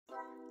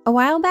A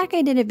while back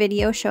I did a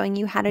video showing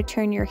you how to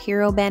turn your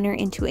hero banner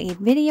into a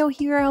video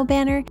hero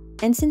banner,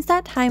 and since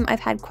that time I've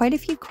had quite a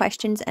few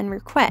questions and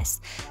requests,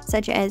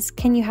 such as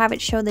can you have it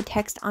show the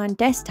text on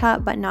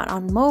desktop but not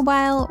on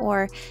mobile,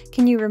 or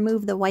can you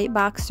remove the white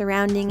box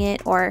surrounding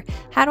it, or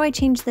how do I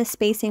change the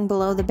spacing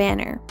below the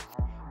banner?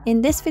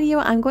 In this video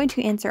I'm going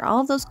to answer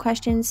all of those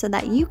questions so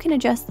that you can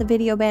adjust the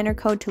video banner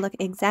code to look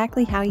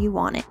exactly how you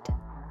want it.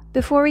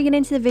 Before we get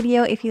into the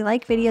video, if you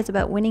like videos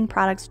about winning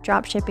products,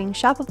 dropshipping,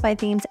 Shopify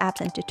themes, apps,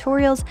 and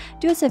tutorials,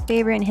 do us a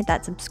favor and hit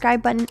that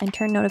subscribe button and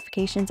turn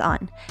notifications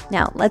on.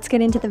 Now, let's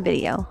get into the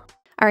video.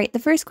 Alright, the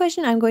first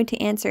question I'm going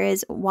to answer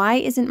is, why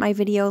isn't my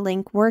video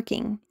link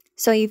working?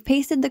 So you've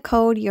pasted the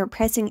code, you're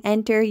pressing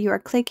enter, you are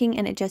clicking,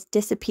 and it just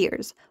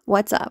disappears.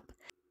 What's up?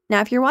 Now,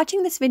 if you're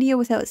watching this video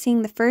without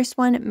seeing the first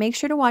one, make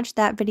sure to watch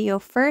that video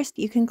first.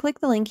 You can click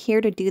the link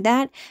here to do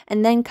that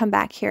and then come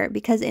back here,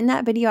 because in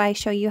that video I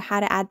show you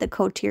how to add the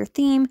code to your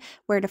theme,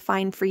 where to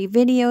find free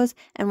videos,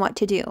 and what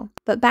to do.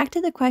 But back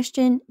to the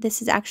question,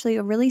 this is actually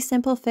a really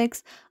simple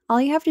fix. All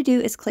you have to do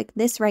is click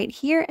this right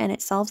here and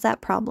it solves that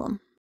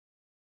problem.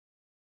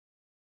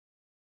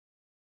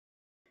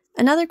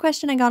 Another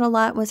question I got a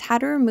lot was how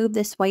to remove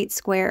this white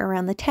square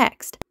around the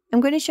text. I'm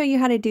going to show you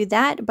how to do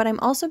that, but I'm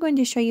also going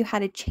to show you how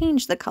to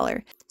change the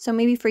color. So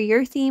maybe for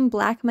your theme,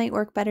 black might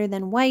work better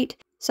than white.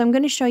 So I'm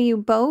going to show you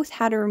both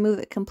how to remove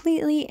it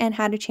completely and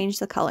how to change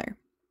the color.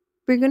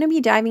 We're going to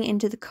be diving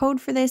into the code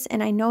for this,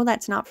 and I know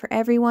that's not for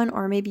everyone,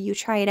 or maybe you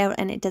try it out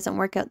and it doesn't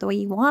work out the way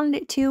you wanted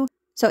it to.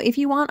 So if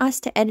you want us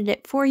to edit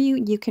it for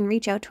you, you can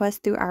reach out to us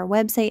through our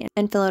website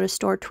and fill out a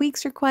store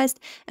tweaks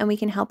request, and we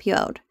can help you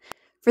out.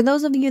 For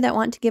those of you that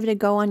want to give it a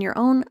go on your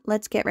own,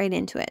 let's get right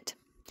into it.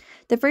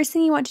 The first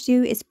thing you want to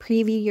do is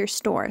preview your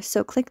store.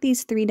 So click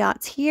these three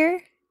dots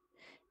here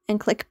and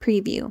click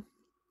preview.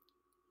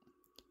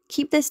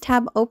 Keep this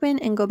tab open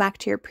and go back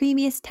to your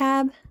previous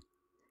tab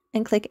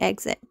and click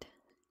exit.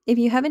 If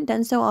you haven't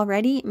done so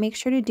already, make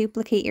sure to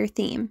duplicate your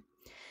theme.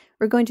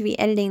 We're going to be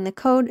editing the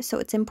code, so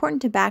it's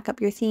important to back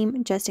up your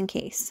theme just in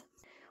case.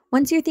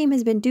 Once your theme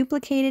has been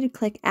duplicated,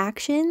 click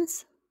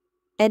Actions,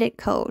 Edit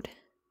Code.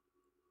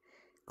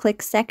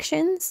 Click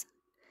Sections,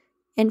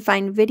 and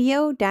find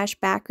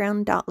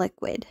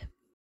video-background.liquid.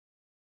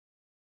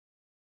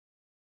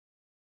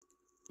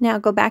 Now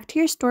go back to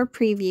your store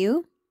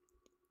preview,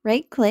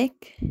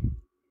 right-click,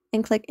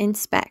 and click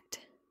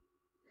Inspect.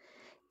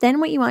 Then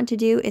what you want to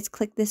do is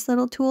click this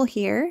little tool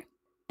here,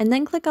 and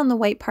then click on the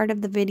white part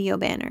of the video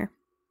banner.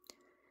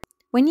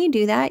 When you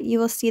do that, you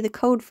will see the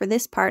code for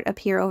this part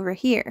appear over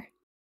here.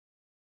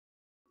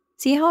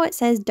 See how it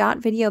says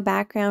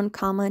 .videobackground,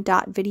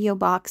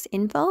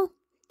 .videoboxinfo?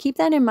 Keep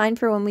that in mind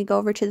for when we go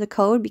over to the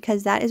code,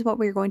 because that is what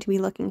we're going to be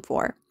looking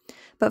for.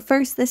 But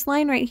first, this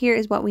line right here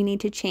is what we need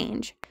to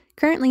change.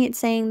 Currently, it's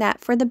saying that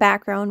for the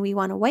background, we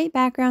want a white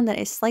background that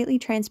is slightly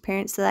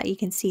transparent so that you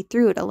can see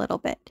through it a little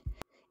bit.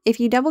 If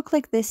you double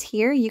click this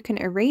here, you can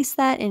erase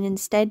that and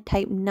instead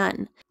type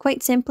none.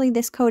 Quite simply,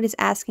 this code is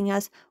asking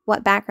us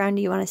what background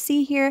do you want to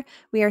see here.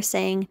 We are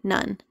saying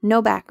none,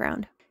 no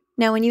background.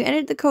 Now, when you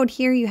edit the code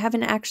here, you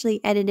haven't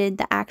actually edited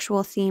the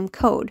actual theme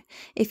code.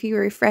 If you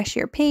refresh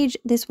your page,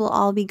 this will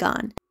all be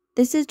gone.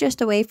 This is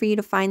just a way for you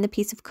to find the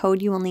piece of code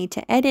you will need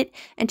to edit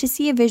and to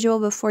see a visual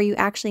before you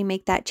actually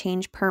make that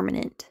change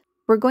permanent.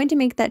 We're going to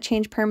make that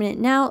change permanent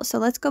now, so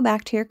let's go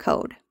back to your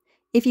code.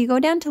 If you go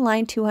down to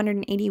line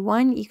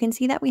 281, you can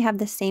see that we have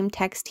the same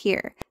text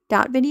here,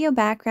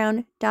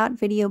 .videobackground,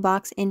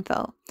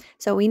 .videoboxinfo.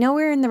 So we know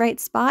we're in the right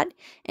spot,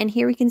 and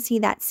here we can see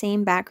that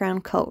same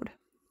background code.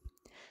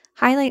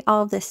 Highlight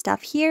all of this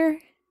stuff here,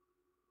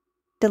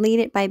 delete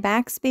it by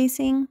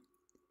backspacing,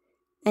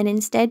 and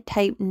instead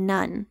type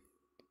none.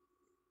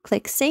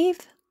 Click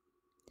Save,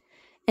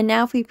 and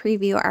now if we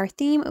preview our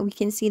theme, we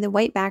can see the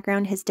white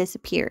background has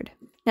disappeared.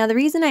 Now, the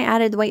reason I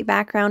added the white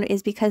background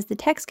is because the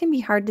text can be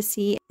hard to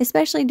see,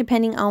 especially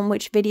depending on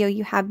which video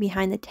you have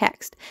behind the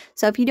text.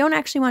 So if you don't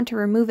actually want to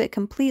remove it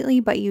completely,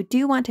 but you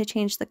do want to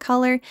change the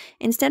color,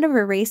 instead of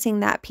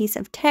erasing that piece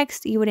of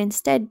text, you would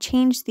instead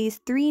change these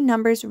three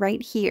numbers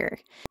right here.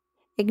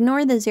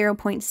 Ignore the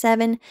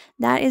 0.7,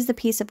 that is the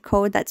piece of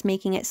code that's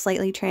making it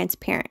slightly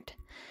transparent.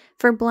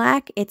 For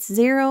black, it's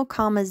 0,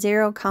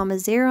 0,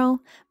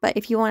 0, but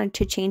if you wanted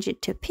to change it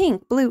to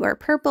pink, blue, or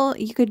purple,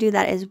 you could do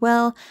that as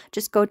well.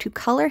 Just go to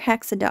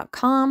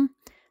colorhexa.com,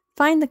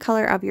 find the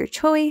color of your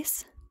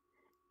choice,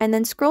 and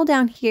then scroll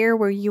down here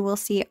where you will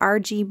see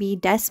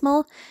RGB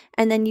decimal,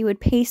 and then you would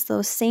paste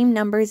those same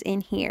numbers in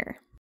here.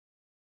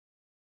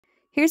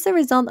 Here's the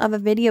result of a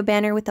video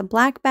banner with a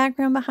black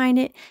background behind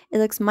it. It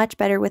looks much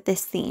better with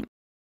this theme.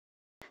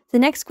 The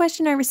next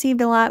question I received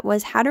a lot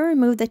was how to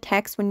remove the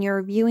text when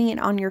you're viewing it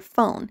on your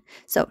phone.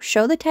 So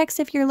show the text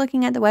if you're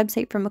looking at the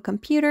website from a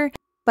computer,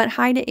 but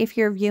hide it if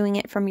you're viewing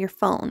it from your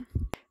phone.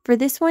 For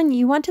this one,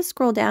 you want to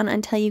scroll down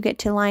until you get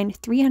to line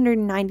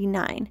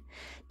 399.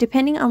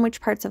 Depending on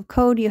which parts of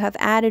code you have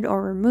added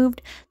or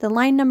removed, the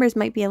line numbers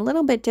might be a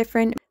little bit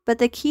different, But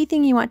the key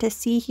thing you want to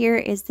see here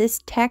is this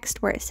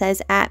text where it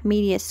says at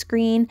media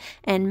screen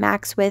and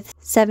max width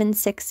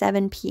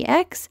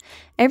 767px.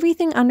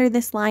 Everything under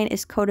this line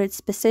is coded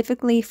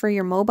specifically for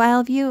your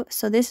mobile view,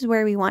 so this is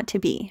where we want to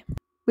be.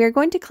 We are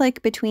going to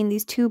click between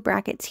these two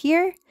brackets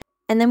here,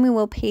 and then we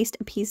will paste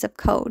a piece of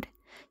code.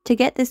 To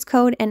get this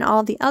code and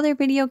all the other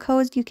video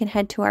codes, you can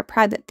head to our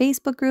private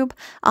Facebook group.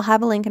 I'll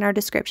have a link in our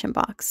description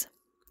box.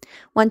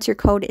 Once your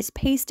code is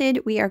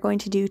pasted, we are going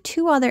to do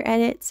two other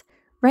edits.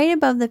 Right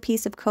above the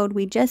piece of code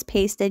we just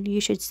pasted,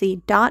 you should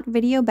see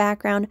 .video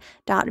background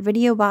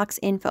 .video box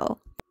info.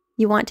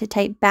 You want to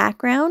type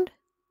background,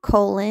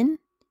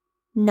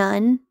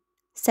 none,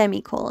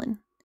 semicolon.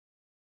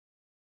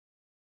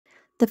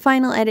 The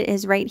final edit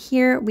is right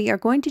here. We are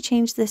going to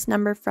change this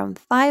number from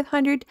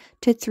 500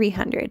 to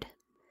 300.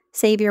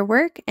 Save your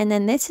work, and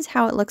then this is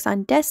how it looks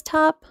on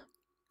desktop.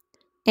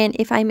 And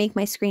if I make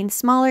my screen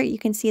smaller, you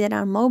can see that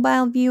on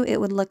mobile view,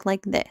 it would look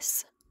like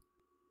this.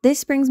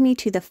 This brings me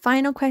to the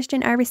final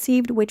question I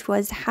received, which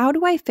was, how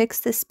do I fix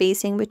the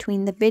spacing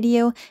between the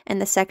video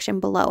and the section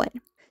below it?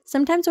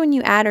 Sometimes when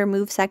you add or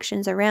move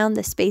sections around,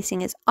 the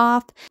spacing is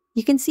off.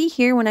 You can see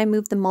here when I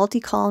move the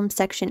multi-column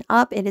section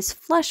up, it is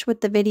flush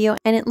with the video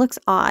and it looks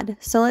odd.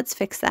 So let's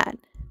fix that.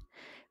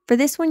 For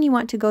this one, you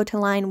want to go to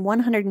line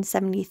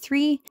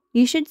 173.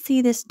 You should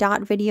see this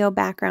 .video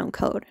background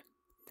code.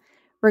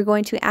 We're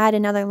going to add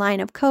another line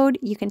of code.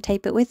 You can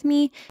type it with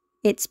me.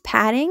 It's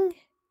padding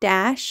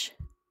dash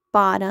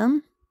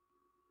bottom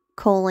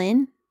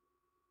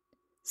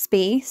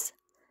space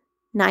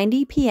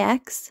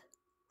 90px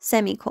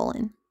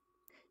semicolon.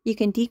 You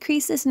can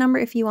decrease this number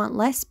if you want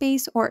less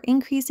space or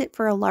increase it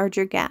for a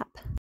larger gap.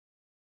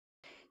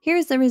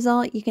 Here's the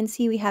result. You can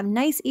see we have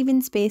nice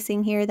even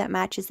spacing here that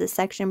matches the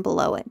section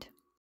below it.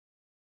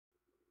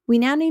 We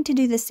now need to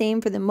do the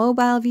same for the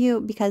mobile view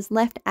because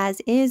left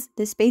as is,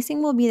 the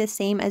spacing will be the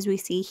same as we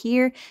see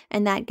here,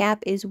 and that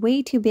gap is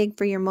way too big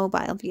for your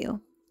mobile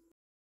view.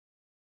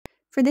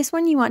 For this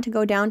one, you want to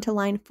go down to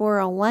line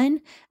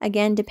 401.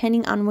 Again,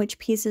 depending on which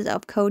pieces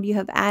of code you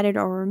have added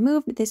or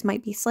removed, this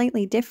might be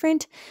slightly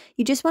different.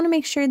 You just want to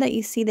make sure that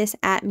you see this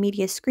at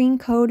media screen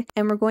code,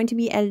 and we're going to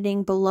be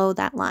editing below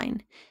that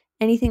line.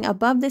 Anything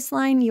above this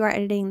line, you are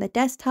editing the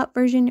desktop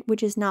version,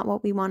 which is not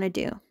what we want to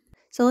do.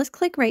 So let's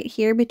click right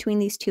here between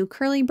these two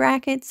curly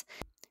brackets,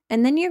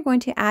 and then you're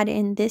going to add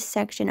in this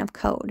section of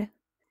code.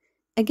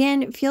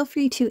 Again, feel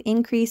free to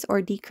increase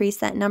or decrease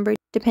that number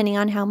depending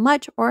on how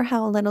much or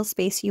how little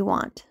space you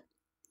want.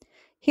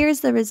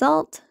 Here's the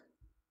result,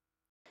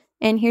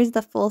 and here's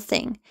the full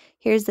thing.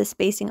 Here's the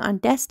spacing on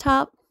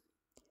desktop,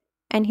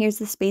 and here's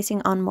the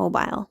spacing on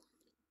mobile.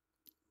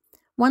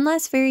 One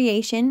last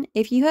variation,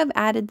 if you have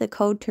added the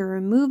code to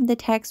remove the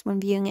text when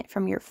viewing it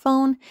from your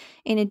phone,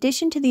 in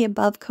addition to the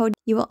above code,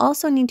 you will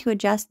also need to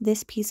adjust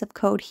this piece of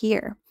code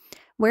here.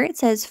 Where it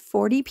says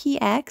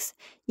 40px,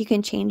 you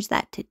can change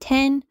that to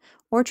 10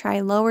 or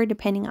try lower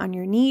depending on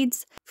your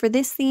needs. For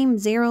this theme,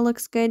 0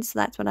 looks good, so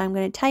that's what I'm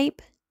going to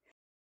type.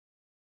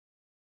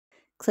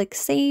 Click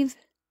save,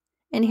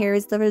 and here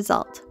is the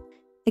result.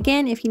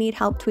 Again, if you need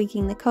help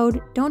tweaking the code,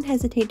 don't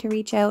hesitate to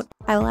reach out.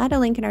 I will add a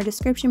link in our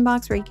description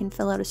box where you can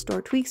fill out a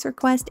store tweaks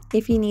request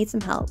if you need some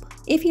help.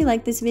 If you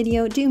like this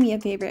video, do me a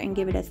favor and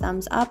give it a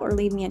thumbs up or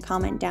leave me a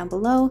comment down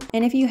below.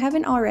 And if you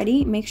haven't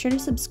already, make sure to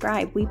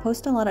subscribe. We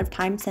post a lot of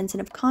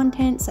time-sensitive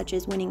content such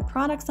as winning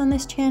products on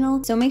this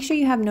channel, so make sure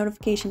you have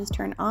notifications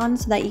turned on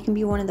so that you can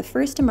be one of the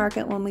first to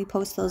market when we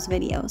post those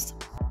videos.